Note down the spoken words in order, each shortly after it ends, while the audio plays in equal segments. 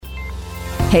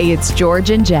Hey, it's George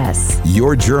and Jess.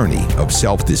 Your journey of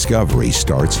self-discovery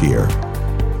starts here.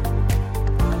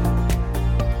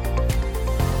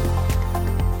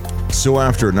 So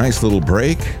after a nice little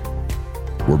break,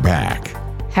 we're back.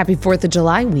 Happy 4th of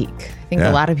July week. I think a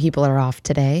lot of people are off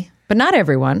today, but not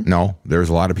everyone. No, there's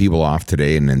a lot of people off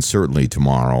today, and then certainly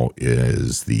tomorrow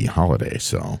is the holiday.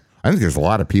 So I think there's a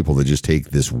lot of people that just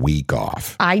take this week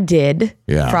off. I did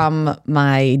from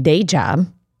my day job.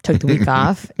 Took the week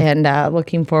off and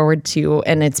looking forward to,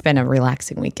 and it's been a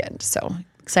relaxing weekend. So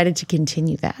excited to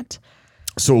continue that.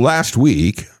 So last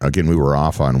week, again, we were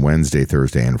off on Wednesday,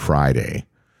 Thursday, and Friday.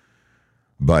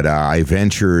 But I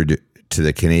ventured to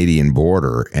the Canadian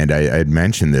border, and I had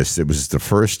mentioned this. It was the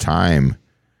first time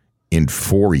in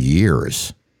 4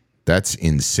 years. That's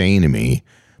insane to me.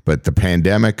 But the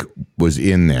pandemic was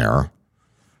in there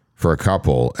for a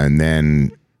couple, and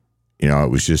then, it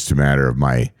was just a matter of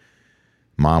my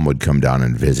mom would come down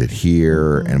and visit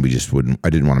here, and I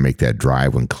didn't want to make that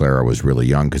drive when Clara was really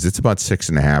young because it's about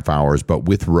 6.5 hours. But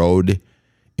with road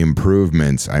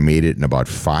improvements, I made it in about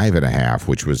 5.5,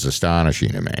 which was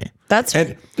astonishing to me. That's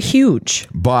huge.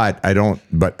 But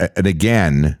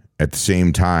again, at the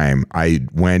same time, I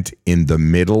went in the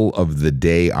middle of the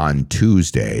day on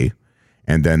Tuesday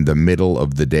and then the middle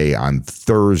of the day on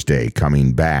Thursday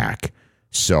coming back.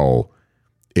 So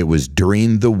it was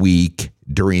during the week,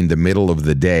 during the middle of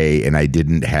the day, and I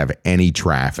didn't have any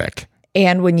traffic.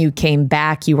 And when you came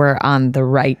back, you were on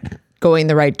going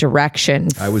the right direction.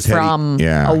 I was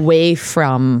away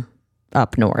from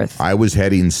up north. I was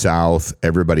heading south.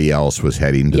 Everybody else was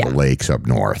heading to the lakes up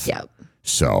north. Yep.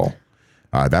 So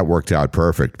that worked out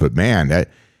perfect. But man,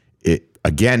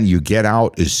 again, you get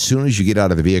out, as soon as you get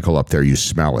out of the vehicle up there, you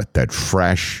smell it, that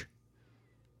fresh.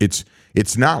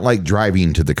 It's not like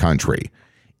driving to the country.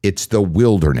 It's the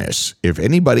wilderness. If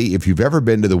you've ever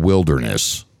been to the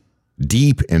wilderness,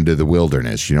 deep into the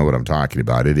wilderness, you know what I'm talking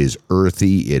about. It is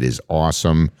earthy. It is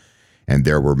awesome. And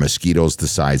there were mosquitoes the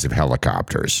size of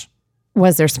helicopters.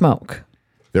 Was there smoke?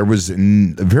 There was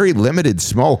very limited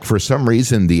smoke. For some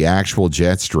reason, the actual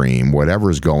jet stream,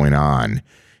 whatever's going on,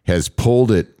 has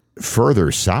pulled it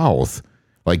further south,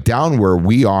 like down where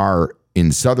we are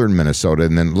in southern Minnesota.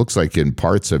 And then it looks like in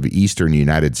parts of eastern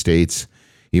United States,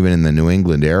 even in the New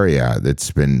England area, that's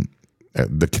been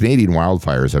the Canadian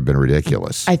wildfires have been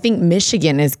ridiculous. I think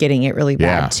Michigan is getting it really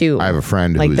bad too. I have a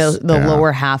friend like the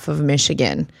lower half of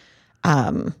Michigan.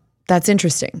 That's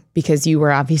interesting because you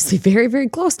were obviously very, very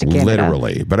close to Canada.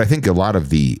 Literally, but I think a lot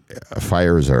of the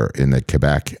fires are in the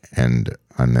Quebec and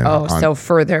then so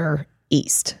further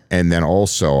east, and then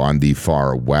also on the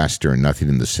far western, nothing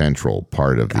in the central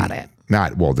part of it.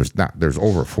 There's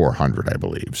over 400, I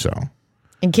believe. So.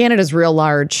 And Canada's real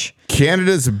large.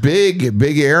 Canada's a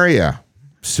big area.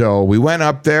 So we went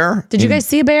up there. Did you guys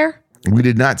see a bear? We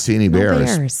did not see any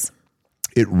bears. Bears.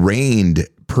 It rained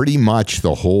pretty much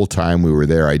the whole time we were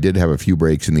there. I did have a few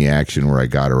breaks in the action where I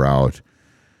got her out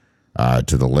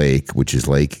to the lake, which is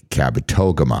Lake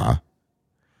Kabetogama,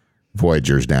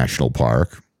 Voyageurs National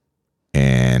Park.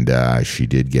 And she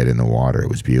did get in the water. It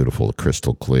was beautiful,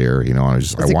 crystal clear.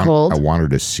 Cold? I wanted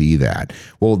to see that.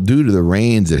 Well, due to the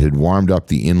rains, it had warmed up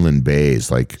the inland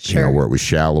bays, where it was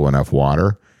shallow enough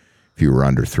water. If you were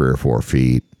under 3 or 4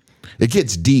 feet, it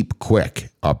gets deep quick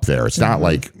up there. It's not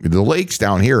like the lakes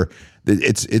down here.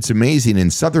 It's amazing.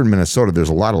 In southern Minnesota, there's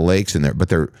a lot of lakes in there, but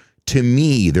they're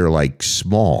like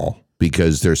small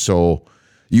because they're so.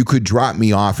 You could drop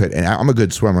me off and I'm a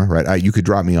good swimmer, right? You could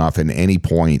drop me off at any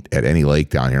point at any lake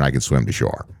down here and I can swim to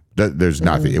shore. There's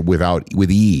nothing with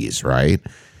ease, right?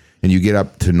 And you get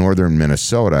up to northern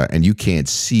Minnesota and you can't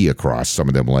see across some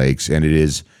of them lakes. And it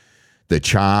is the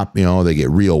chop, they get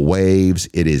real waves.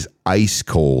 It is ice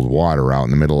cold water out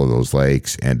in the middle of those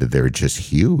lakes and they're just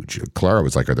huge. Clara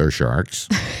was like, are there sharks?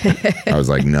 I was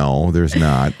like, no, there's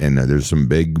not. And there's some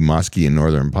big muskie and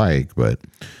northern pike, but...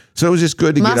 So it was just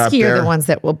good to get up there. Muskie are the ones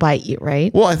that will bite you,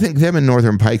 right? Well, I think them and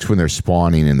northern pikes when they're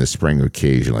spawning in the spring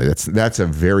occasionally. That's a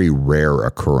very rare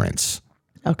occurrence.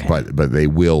 Okay. But they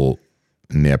will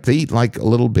nip. They eat like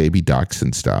little baby ducks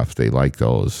and stuff. They like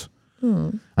those.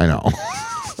 I know.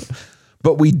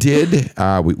 But we did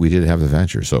we did have the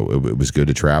venture, so it was good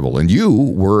to travel. And you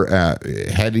were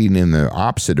heading in the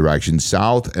opposite direction,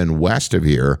 south and west of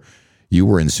here. You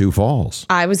were in Sioux Falls.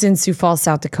 I was in Sioux Falls,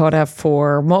 South Dakota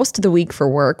for most of the week for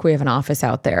work. We have an office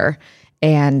out there.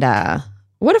 And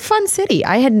what a fun city.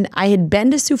 I had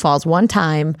been to Sioux Falls one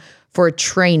time for a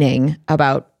training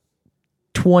about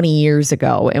 20 years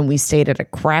ago. And we stayed at a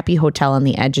crappy hotel on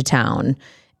the edge of town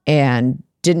and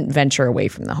didn't venture away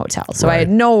from the hotel. So I had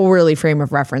no really frame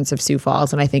of reference of Sioux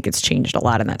Falls. And I think it's changed a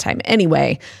lot in that time.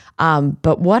 Anyway,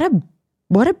 but what a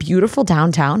what a beautiful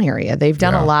downtown area. They've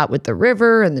done a lot with the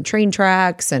river and the train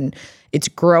tracks, and it's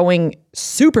growing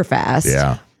super fast.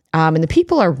 Yeah. And the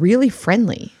people are really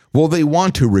friendly. Well, they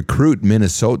want to recruit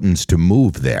Minnesotans to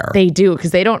move there. They do,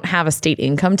 because they don't have a state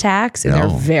income tax, and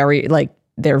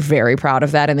they're very proud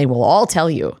of that, and they will all tell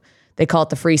you. They call it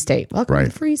the Free State. Welcome to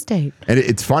the Free State. And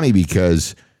it's funny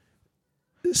because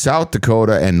South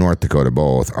Dakota and North Dakota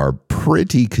both are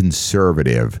pretty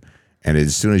conservative. And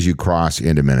as soon as you cross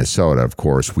into Minnesota, of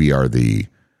course, we are the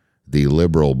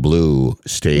liberal blue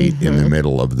state in the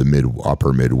middle of the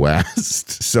upper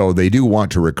Midwest. So they do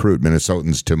want to recruit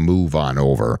Minnesotans to move on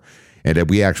over. And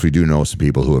we actually do know some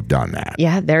people who have done that.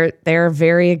 Yeah, they're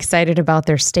very excited about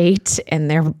their state and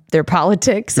their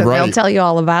politics, and they'll tell you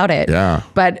all about it. Yeah.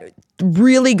 But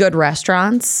really good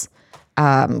restaurants,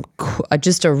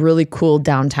 just a really cool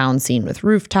downtown scene with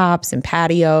rooftops and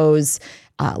patios,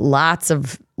 lots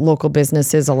of local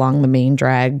businesses along the main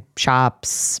drag,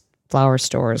 shops, flower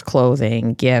stores,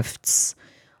 clothing, gifts,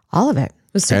 all of it.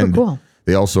 It was super cool.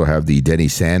 They also have the Denny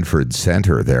Sanford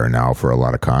Center there now for a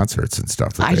lot of concerts and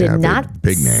stuff. I did not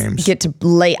big names. Get to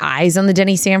lay eyes on the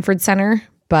Denny Sanford Center,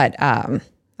 but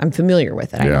I'm familiar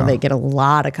with it. I know they get a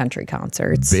lot of country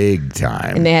concerts. Big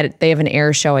time. And they have an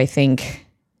air show, I think,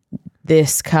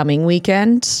 this coming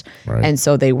weekend. Right. And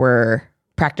so they were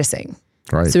practicing.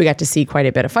 Right. So we got to see quite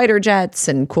a bit of fighter jets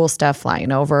and cool stuff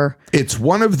flying over. It's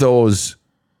one of those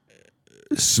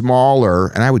smaller,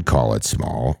 and I would call it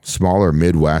smaller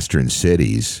Midwestern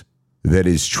cities that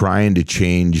is trying to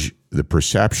change the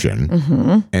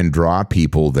perception and draw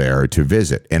people there to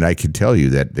visit. And I can tell you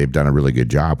that they've done a really good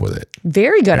job with it.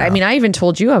 Very good. Yeah. I mean, I even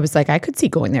told you, I was like, I could see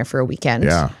going there for a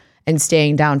weekend and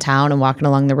staying downtown and walking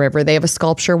along the river. They have a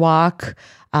sculpture walk,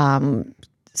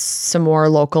 some more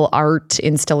local art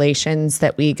installations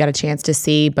that we got a chance to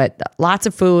see, but lots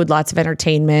of food, lots of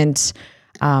entertainment,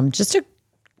 just a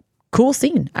cool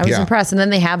scene. I was impressed. And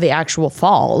then they have the actual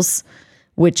falls,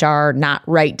 which are not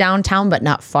right downtown, but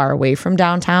not far away from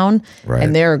downtown. Right.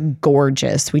 And they're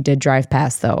gorgeous. We did drive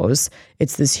past those.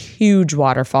 It's this huge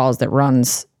waterfalls that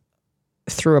runs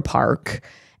through a park.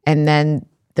 And then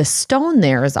the stone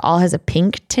there all has a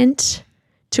pink tint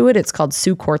to it. It's called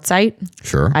Sioux Quartzite.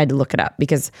 Sure. I had to look it up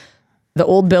because the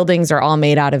old buildings are all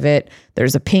made out of it.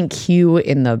 There's a pink hue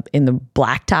in the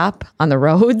blacktop on the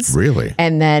roads. Really?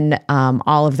 And then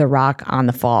all of the rock on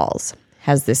the falls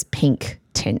has this pink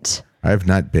tint. I have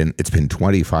not been. It's been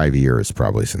 25 years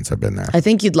probably since I've been there. I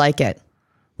think you'd like it.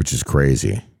 Which is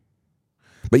crazy.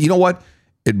 But you know what?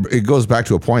 It goes back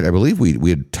to a point. I believe we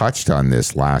had touched on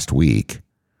this last week.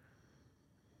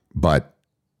 But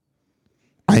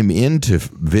I'm into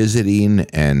visiting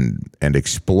and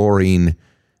exploring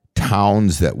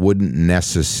towns that wouldn't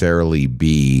necessarily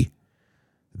be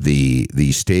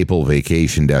the staple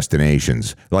vacation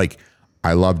destinations. Like,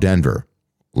 I love Denver,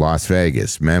 Las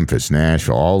Vegas, Memphis,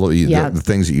 Nashville, all of the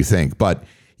things that you think. But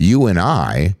you and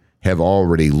I have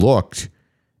already looked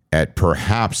at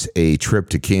perhaps a trip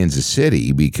to Kansas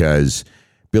City because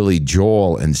Billy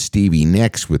Joel and Stevie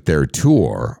Nicks with their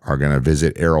tour are going to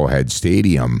visit Arrowhead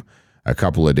Stadium a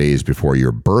couple of days before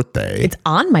your birthday. It's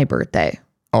on my birthday.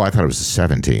 Oh, I thought it was the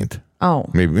 17th. Oh.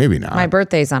 Maybe not. My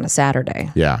birthday's on a Saturday.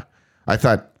 Yeah. I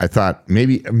thought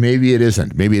maybe it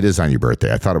isn't. Maybe it is on your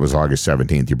birthday. I thought it was August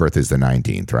 17th. Your birthday's the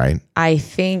 19th, right? I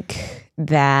think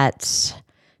that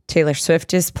Taylor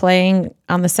Swift is playing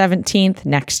on the 17th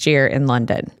next year in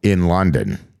London. In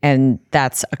London. And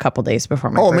that's a couple days before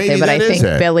my birthday. Maybe but I that think is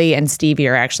it. Billy and Stevie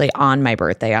are actually on my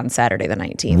birthday on Saturday the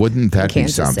 19th. Wouldn't that be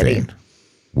something? City.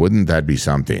 Wouldn't that be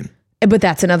something? But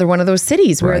that's another one of those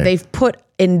cities where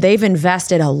they've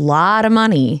invested a lot of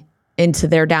money into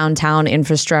their downtown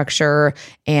infrastructure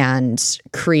and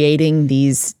creating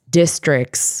these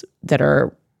districts that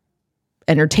are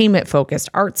entertainment focused,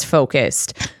 arts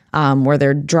focused, where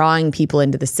they're drawing people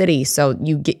into the city. So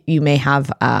you may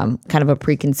have kind of a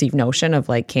preconceived notion of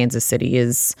like Kansas City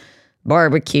is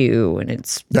barbecue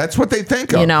and that's what they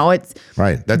think of. You know, it's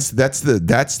right. That's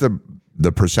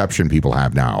the perception people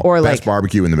have now. Or best like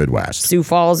barbecue in the Midwest. Sioux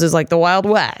Falls is like the Wild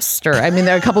West. Or I mean,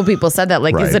 there are a couple people said that,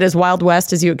 like, is it as Wild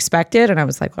West as you expected? And I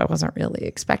was like, well, I wasn't really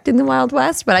expecting the Wild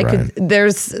West, but I could.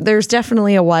 There's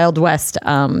definitely a Wild West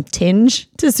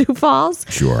tinge to Sioux Falls.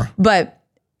 Sure, but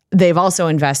they've also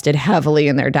invested heavily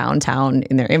in their downtown,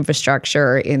 in their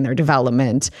infrastructure, in their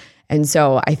development, and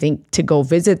so I think to go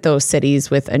visit those cities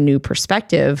with a new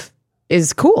perspective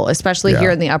is cool, especially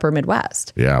here in the upper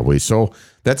Midwest. Yeah, so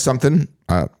that's something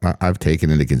I've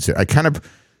taken into consideration. I kind of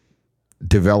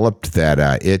developed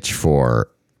that itch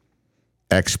for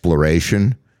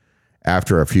exploration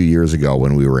after a few years ago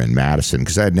when we were in Madison,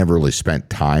 because I had never really spent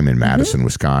time in Madison,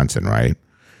 Wisconsin, right?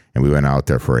 and we went out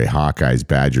there for a Hawkeyes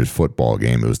Badgers football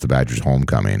game. It was the Badgers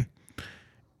homecoming,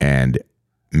 and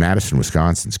Madison,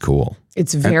 Wisconsin's cool.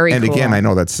 It's very and cool. again, I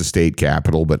know that's the state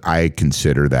capital, but I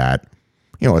consider that,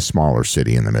 a smaller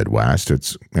city in the Midwest.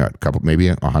 It's a couple, maybe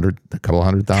a couple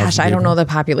 100,000. Gosh, I don't know the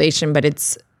population, but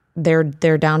it's their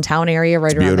downtown area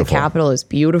right around the Capitol is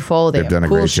beautiful. They've have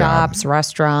cool shops,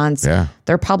 restaurants. Yeah.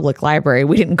 Their public library.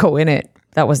 We didn't go in it.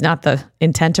 That was not the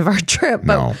intent of our trip,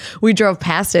 but we drove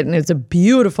past it, and it's a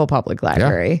beautiful public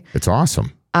library. Yeah, it's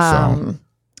awesome.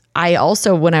 I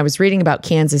also, when I was reading about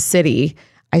Kansas City,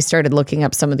 I started looking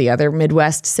up some of the other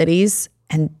Midwest cities,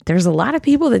 and there's a lot of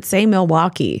people that say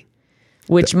Milwaukee,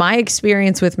 which my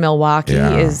experience with Milwaukee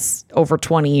is over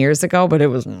 20 years ago, but it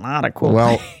was not a cool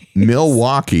place.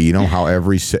 Milwaukee, you know how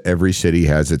every city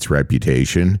has its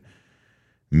reputation?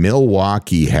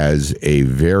 Milwaukee has a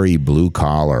very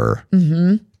blue-collar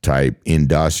type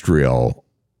industrial,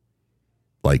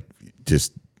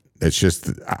 it's just,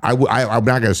 I'm not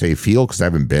going to say feel because I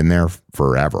haven't been there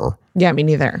forever. Yeah, me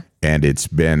neither. And it's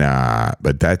been,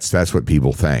 but that's what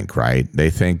people think, right? They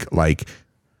think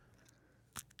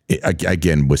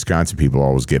again, Wisconsin people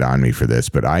always get on me for this,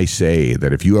 but I say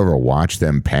that if you ever watch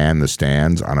them pan the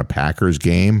stands on a Packers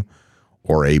game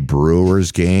or a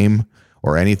Brewers game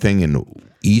or anything in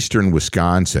eastern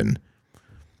Wisconsin,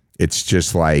 it's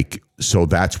just so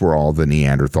that's where all the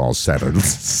Neanderthals settled.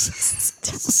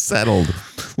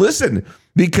 Listen,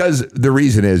 because the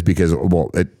reason is because,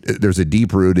 there's a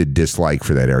deep-rooted dislike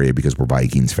for that area because we're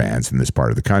Vikings fans in this part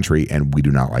of the country, and we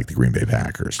do not like the Green Bay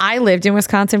Packers. I lived in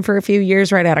Wisconsin for a few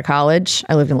years right out of college.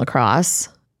 I lived in La Crosse,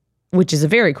 which is a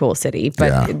very cool city,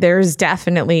 but there's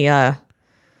definitely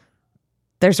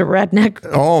there's a redneck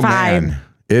vibe. Man.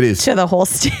 It is to the whole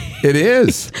state. It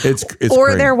is. It's or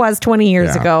crazy. There was 20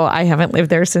 years ago. I haven't lived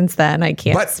there since then. I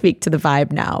can't speak to the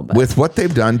vibe now. But with what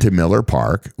they've done to Miller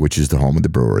Park, which is the home of the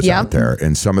Brewers out there,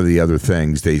 and some of the other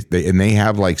things, they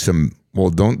have some. Well,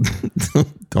 don't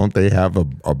they have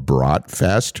a Brat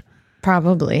Fest?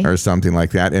 Probably. Or something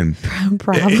like that. And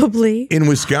probably in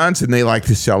Wisconsin, they like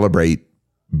to celebrate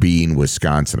being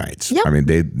Wisconsinites. Yep. I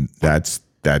mean, that's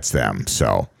them.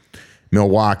 So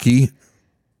Milwaukee.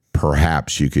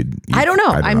 Perhaps you could. I don't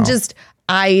know.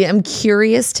 I am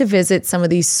curious to visit some of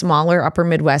these smaller upper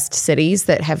Midwest cities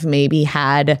that have maybe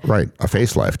had a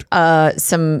facelift,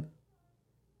 some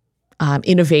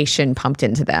innovation pumped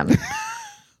into them.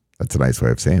 That's a nice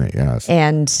way of saying it. Yes,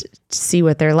 and see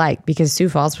what they're like because Sioux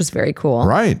Falls was very cool.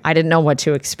 Right, I didn't know what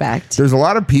to expect. There's a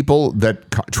lot of people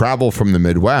that travel from the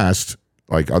Midwest,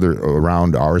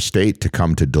 around our state, to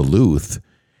come to Duluth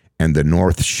and the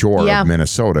North Shore of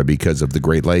Minnesota because of the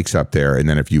Great Lakes up there. And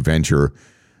then if you venture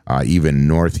even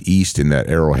northeast in that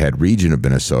Arrowhead region of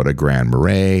Minnesota, Grand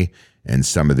Marais, and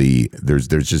some of there's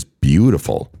just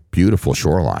beautiful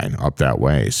shoreline up that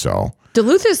way. So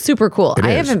Duluth is super cool.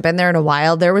 I haven't been there in a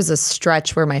while. There was a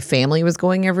stretch where my family was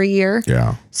going every year.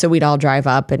 Yeah. So we'd all drive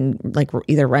up and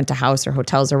either rent a house or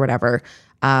hotels or whatever.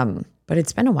 But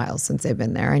it's been a while since I've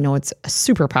been there. I know it's a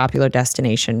super popular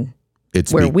destination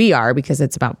where we are because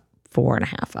it's about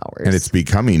 4.5 hours. And it's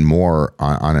becoming more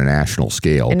on a national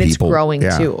scale. And it's growing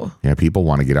too. Yeah, people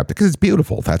want to get up there because it's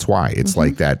beautiful. That's why. It's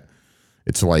like that.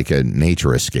 It's like a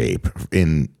nature escape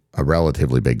in a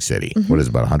relatively big city. What is it,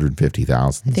 about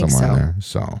 150,000? Somewhere in there.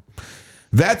 So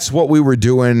that's what we were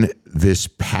doing this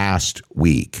past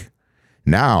week.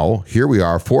 Now, here we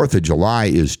are. 4th of July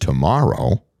is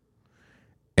tomorrow.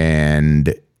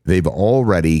 And they've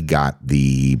already got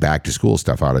the back to school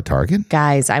stuff out at Target.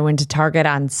 Guys, I went to Target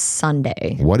on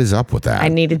Sunday. What is up with that? I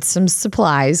needed some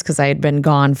supplies because I had been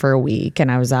gone for a week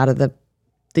and I was out of the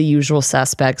usual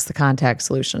suspects, the contact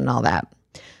solution and all that.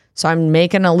 So I'm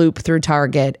making a loop through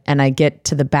Target and I get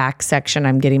to the back section.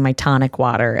 I'm getting my tonic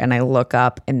water and I look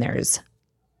up and there's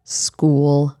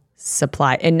school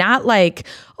supply. And not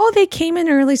they came in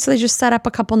early so they just set up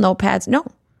a couple notepads. No,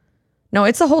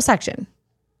 it's the whole section.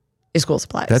 Is school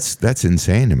supplies. That's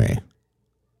insane to me.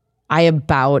 I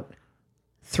about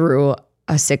threw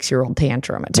a 6-year-old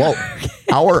tantrum at Target.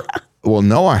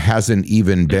 Noah hasn't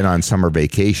even been on summer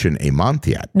vacation a month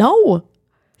yet. No.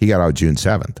 He got out June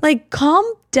 7th. Calm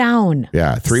down.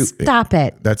 Yeah. Stop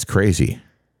it. That's crazy.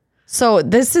 So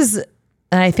this is,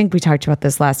 and I think we talked about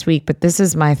this last week, but this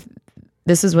is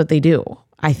what they do,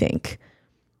 I think.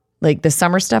 The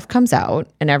summer stuff comes out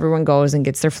and everyone goes and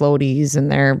gets their floaties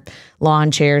and their lawn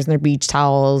chairs and their beach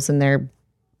towels and their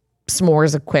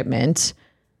s'mores equipment.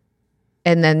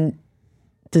 And then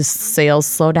the sales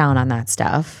slow down on that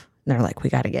stuff. And they're like,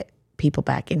 we got to get people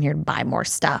back in here to buy more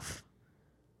stuff.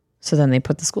 So then they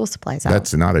put the school supplies out.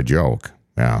 That's not a joke.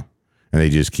 Yeah. And they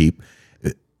just keep,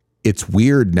 it's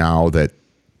weird now that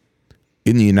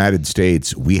in the United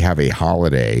States, we have a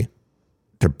holiday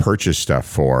to purchase stuff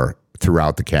for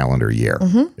throughout the calendar year.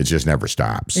 It just never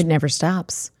stops. It never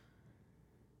stops.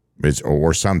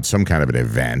 Or some kind of an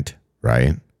event,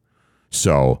 right?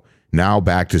 So now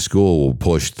back to school will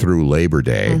push through Labor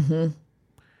Day.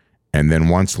 And then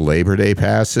once Labor Day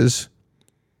passes,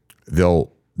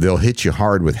 they'll hit you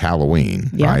hard with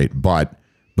Halloween, right? But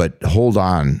hold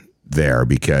on there,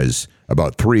 because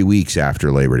about 3 weeks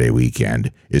after Labor Day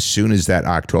weekend, as soon as that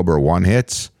October 1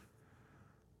 hits,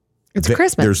 it's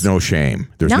Christmas. There's no shame.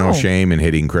 There's no shame in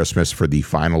hitting Christmas for the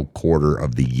final quarter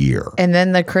of the year. And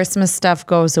then the Christmas stuff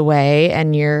goes away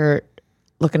and you're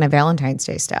looking at Valentine's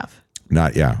Day stuff.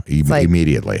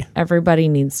 Immediately. Everybody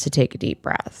needs to take a deep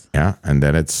breath. Yeah, and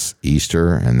then it's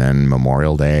Easter, and then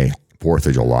Memorial Day, 4th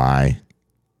of July,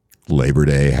 Labor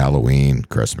Day, Halloween,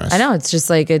 Christmas. I know, it's just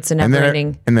like it's a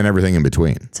never-ending. And then everything in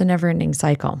between. It's a never-ending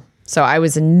cycle. So I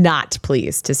was not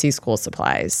pleased to see school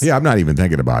supplies. Yeah, I'm not even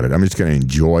thinking about it. I'm just going to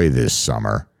enjoy this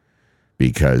summer,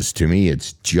 because to me,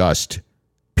 it's just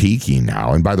peaking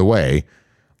now. And by the way,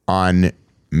 on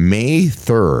May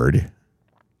 3rd,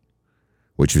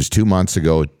 which was 2 months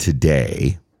ago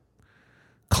today,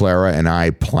 Clara and I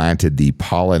planted the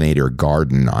pollinator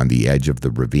garden on the edge of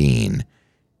the ravine,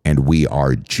 and we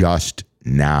are just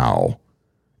now.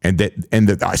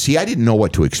 See, I didn't know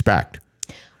what to expect.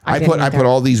 I put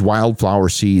all these wildflower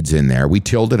seeds in there. We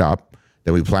tilled it up.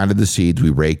 Then we planted the seeds.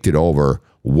 We raked it over,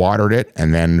 watered it,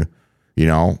 and then,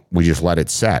 we just let it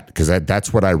set. Because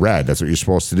that's what I read. That's what you're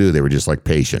supposed to do. They were just like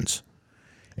patience.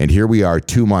 And here we are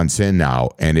 2 months in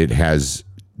now, and it has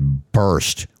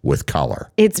burst with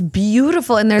color. It's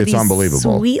beautiful. And they're these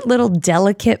unbelievable. Sweet little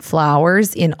delicate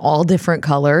flowers in all different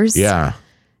colors. Yeah.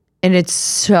 And it's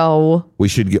so...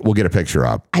 we'll get a picture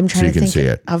up. I'm trying so you to can think see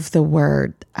it. Of the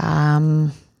word.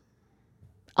 I'll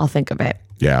think of it.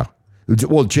 Yeah.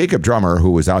 Well, Jacob Drummer,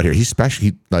 who was out here, he's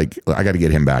special. I got to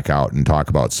get him back out and talk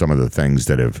about some of the things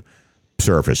that have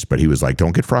surfaced. But he was like,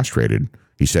 don't get frustrated.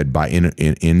 He said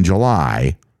in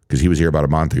July, because he was here about a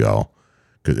month ago,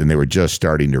 and they were just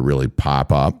starting to really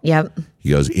pop up. Yep. He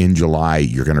goes, in July,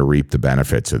 you're going to reap the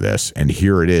benefits of this. And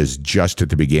here it is just at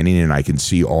the beginning, and I can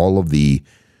see all of the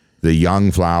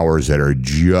young flowers that are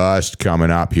just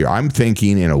coming up here. I'm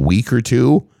thinking in a week or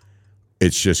two,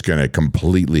 it's just going to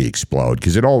completely explode,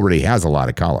 because it already has a lot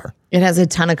of color. It has a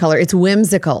ton of color. It's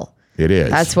whimsical. It is.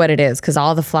 That's what it is, because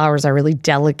all the flowers are really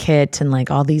delicate and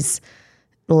like all these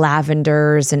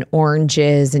lavenders and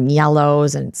oranges and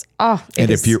yellows. And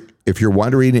if you're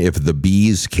wondering if the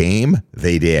bees came,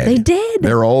 they did. They did.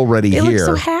 They're already here. They look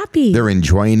so happy. They're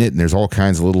enjoying it, and there's all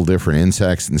kinds of little different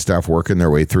insects and stuff working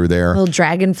their way through there. Little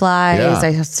dragonflies. Yeah.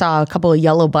 I saw a couple of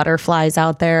yellow butterflies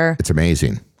out there. It's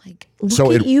amazing. Like,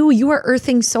 look at you. You are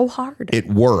earthing so hard. It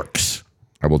works.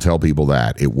 I will tell people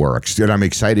that. It works. And I'm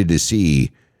excited to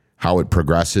see how it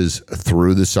progresses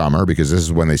through the summer, because this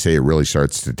is when they say it really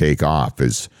starts to take off,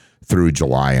 is through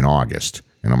July and August.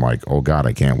 And I'm like, oh God,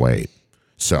 I can't wait.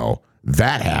 So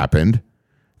that happened.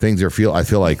 I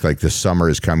feel like the summer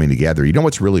is coming together. You know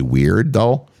what's really weird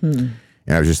though? And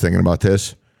I was just thinking about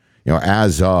this.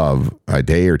 As of a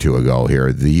day or two ago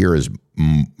here, the year is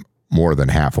more than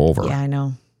half over. Yeah, I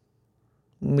know.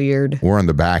 Weird. We're on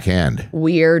the back end.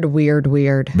 Weird.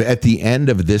 But at the end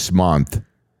of this month,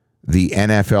 the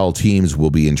NFL teams will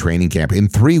be in training camp in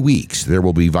 3 weeks. There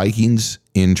will be Vikings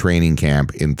in training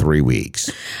camp in 3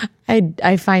 weeks.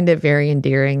 I find it very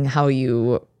endearing how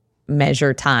you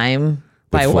measure time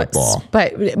by football.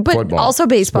 But football. Also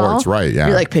baseball. Sports, right, yeah.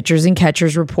 You're like pitchers and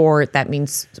catchers report. That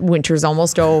means winter's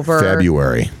almost over.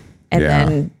 February. And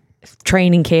then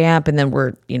training camp, and then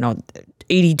we're,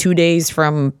 82 days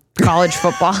from college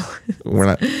football.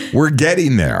 We're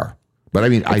getting there. But I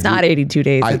mean, it's not 82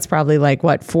 days. It's probably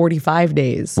 45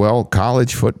 days. Well,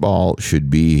 college football should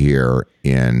be here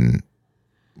in,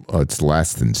 it's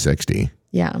less than 60.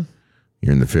 Yeah.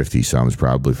 You're in the 50 sums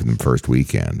probably for the first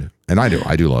weekend. And I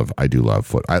do love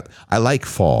foot. I like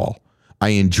fall. I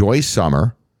enjoy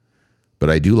summer, but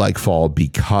I do like fall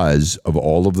because of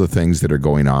all of the things that are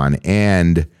going on.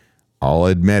 And I'll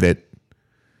admit it,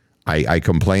 I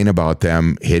complain about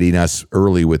them hitting us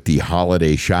early with the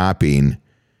holiday shopping,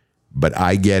 but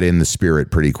I get in the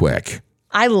spirit pretty quick.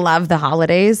 I love the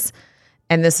holidays,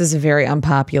 and this is a very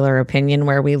unpopular opinion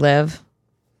where we live.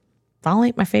 Fall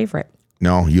ain't my favorite.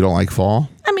 No, you don't like fall?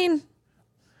 I mean,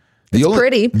 it's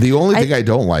pretty. The only thing I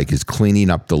don't like is cleaning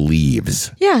up the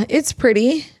leaves. Yeah, it's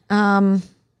pretty. The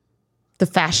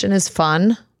fashion is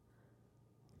fun.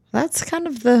 That's kind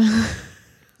of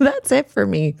that's it for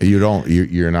me.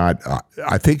 You're not,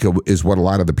 I think is what a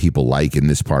lot of the people like in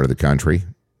this part of the country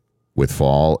with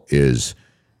fall is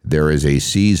there is a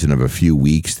season of a few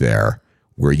weeks there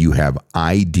where you have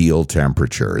ideal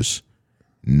temperatures,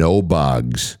 no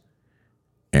bugs,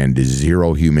 and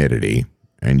 0 humidity,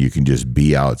 and you can just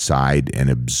be outside and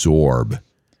absorb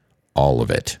all of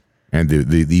it. And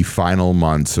the final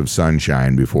months of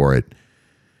sunshine before it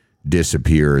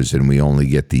disappears and we only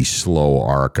get the slow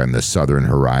arc on the southern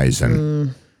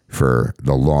horizon for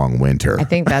the long winter. I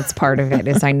think that's part of it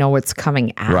is I know what's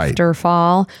coming after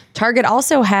fall. Target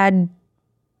also had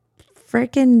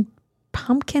freaking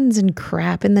pumpkins and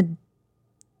crap in the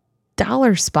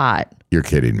dollar spot. You're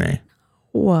kidding me.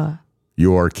 What?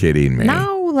 You're kidding me.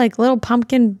 No, like little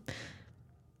pumpkin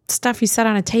stuff you set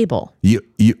on a table.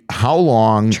 How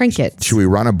long? Trinkets. Should we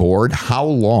run a board? How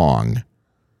long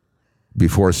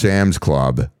before Sam's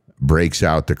Club breaks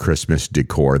out the Christmas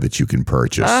decor that you can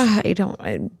purchase?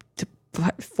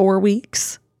 4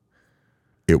 weeks.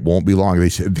 It won't be long. They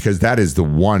said, because that is the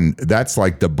one, that's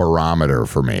like the barometer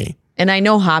for me. And I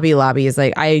know Hobby Lobby is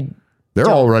like, they're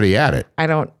already at it. I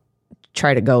don't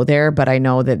try to go there, but I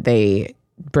know that they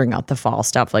bring out the fall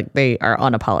stuff. Like they are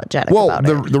unapologetic about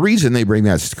it. The reason they bring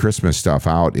that Christmas stuff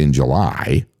out in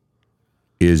July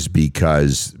is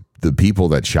because the people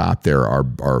that shop there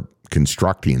are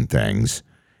constructing things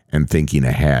and thinking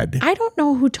ahead. I don't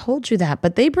know who told you that,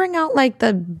 but they bring out like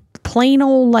the plain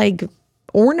old like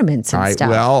ornaments and stuff.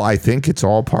 Well, I think it's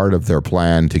all part of their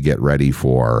plan to get ready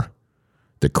for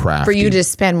the crafty. For you to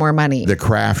spend more money. The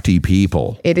crafty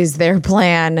people. It is their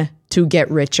plan to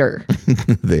get richer.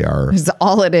 They are. It's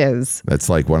all it is. That's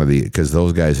like one of the, because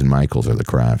those guys in Michael's are the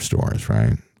craft stores,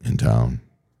 right? In town.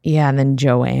 Yeah, and then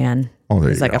Joanne. Oh,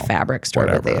 there it's you like go. a fabric store,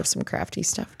 Whatever. but they have some crafty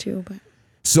stuff too. But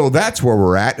so that's where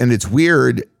we're at, and it's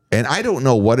weird. And I don't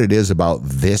know what it is about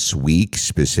this week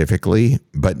specifically,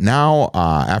 but now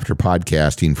after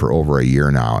podcasting for over a year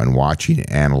now and watching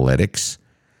analytics,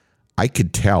 I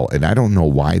could tell, and I don't know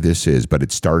why this is, but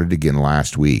it started again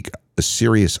last week, a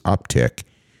serious uptick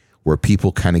where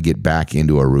people kind of get back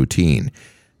into a routine.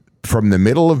 From the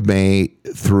middle of May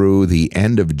through the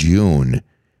end of June,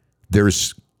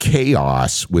 there's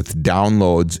chaos with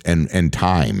downloads and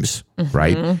times,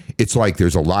 right? It's like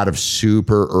there's a lot of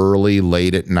super early,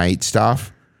 late at night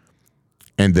stuff,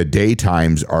 and the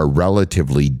daytimes are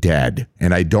relatively dead.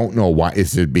 And I don't know why.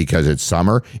 Is it because it's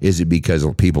summer? Is it because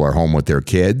people are home with their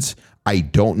kids? I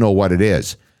don't know what it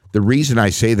is. The reason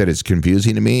I say that it's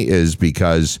confusing to me is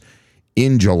because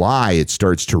in July, it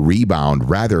starts to rebound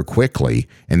rather quickly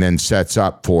and then sets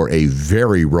up for a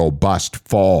very robust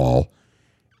fall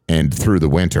and through the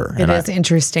winter. it is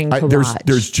interesting to watch.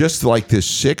 There's just like this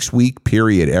 6-week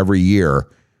period every year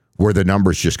where the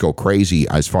numbers just go crazy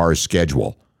as far as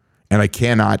schedule. And I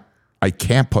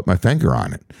can't put my finger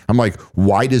on it. I'm like,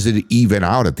 why does it even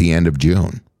out at the end of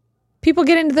June? People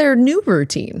get into their new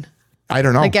routine. I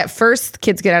don't know. Like at first,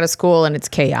 kids get out of school and it's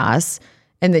chaos.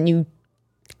 And then you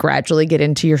gradually get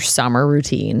into your summer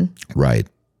routine. Right.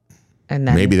 And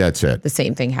then maybe that's it. The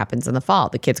same thing happens in the fall.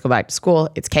 The kids go back to school.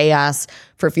 It's chaos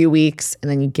for a few weeks.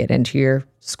 And then you get into your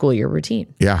school year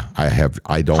routine. Yeah.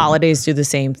 I don't. Holidays do the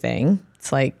same thing.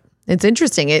 It's like, it's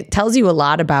interesting. It tells you a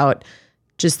lot about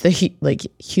just the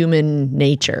human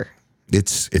nature.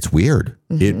 It's weird.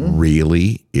 It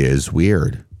really is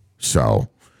weird. So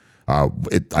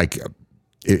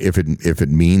if it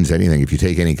means anything, if you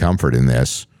take any comfort in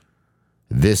this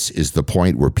is the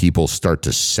point where people start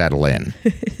to settle in.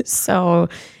 So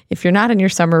if you're not in your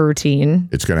summer routine,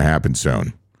 it's going to happen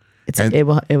soon. It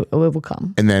will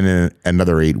come. And then in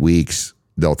another 8 weeks,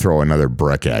 they'll throw another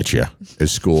brick at you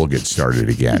as school gets started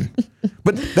again.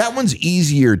 But that one's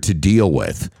easier to deal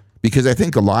with because I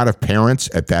think a lot of parents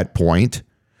at that point,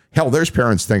 hell, there's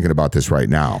parents thinking about this right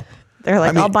now. They're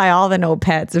like, I'll buy all the no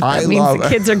pets if that means the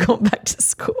kids are going back to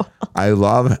school. I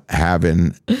love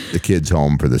having the kids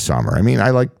home for the summer. I mean, I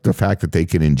like the fact that they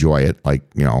can enjoy it,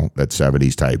 like, that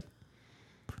 70s type,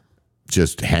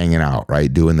 just hanging out,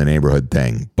 right? Doing the neighborhood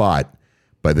thing. But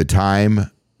by the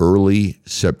time early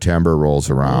September rolls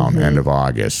around, end of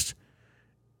August,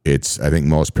 I think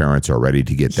most parents are ready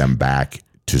to get them back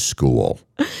to school.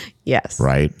 Yes.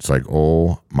 Right? It's like,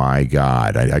 oh my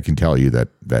God, I can tell you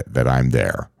that I'm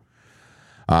there.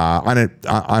 On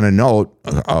a note,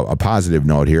 a positive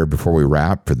note here before we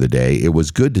wrap for the day, it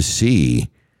was good to see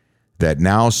that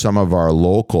now some of our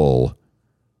local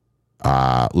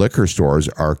liquor stores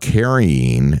are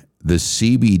carrying the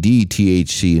CBD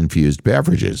THC infused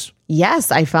beverages.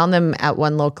 Yes, I found them at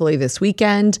one locally this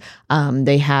weekend.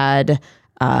 They had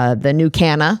the new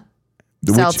Canna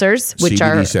seltzers, which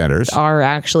are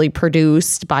actually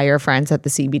produced by our friends at the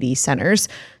CBD centers.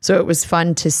 So it was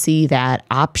fun to see that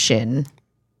option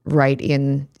right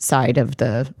inside of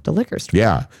the liquor store.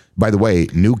 Yeah. By the way,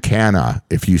 New Canna,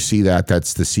 if you see that,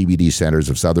 that's the CBD centers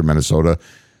of southern Minnesota.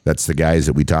 That's the guys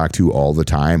that we talk to all the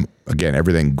time. Again,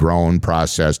 everything grown,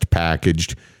 processed,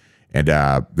 packaged. And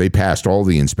they passed all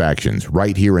the inspections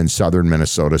right here in southern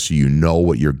Minnesota, so you know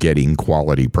what you're getting,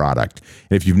 quality product.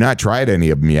 And if you've not tried any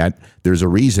of them yet, there's a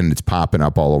reason it's popping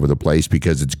up all over the place,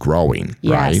 because it's growing,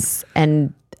 right? Yes,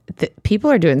 and people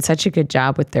are doing such a good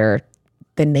job with the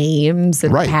names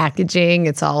and packaging.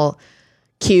 It's all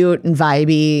cute and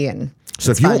vibey, and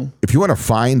so if you want to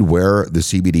find where the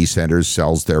CBD Centers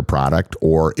sells their product,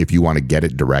 or if you want to get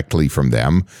it directly from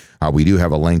them, we do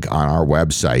have a link on our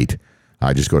website.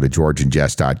 Just go to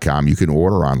georgeandjess.com. You can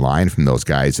order online from those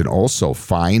guys, and also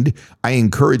I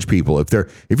encourage people, if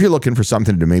you're looking for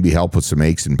something to maybe help with some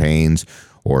aches and pains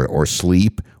or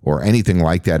sleep or anything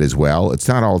like that as well, it's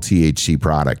not all THC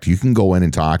product. You can go in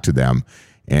and talk to them,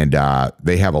 and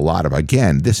they have a lot of,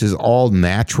 again, this is all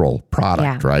natural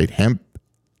product, right?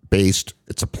 Hemp-based,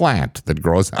 it's a plant that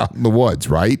grows out in the woods,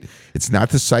 right? It's not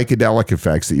the psychedelic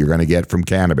effects that you're going to get from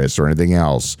cannabis or anything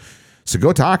else. So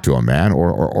go talk to them, man,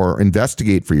 or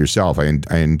investigate for yourself. I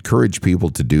encourage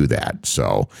people to do that.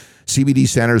 So CBD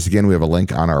Centers, again, we have a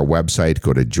link on our website.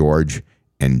 Go to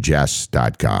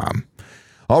georgeandjess.com.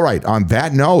 All right. On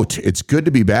that note, it's good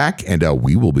to be back, and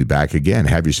we will be back again.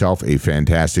 Have yourself a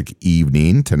fantastic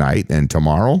evening tonight and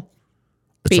tomorrow.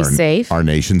 Be safe. Our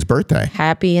nation's birthday.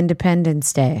 Happy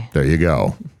Independence Day. There you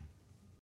go.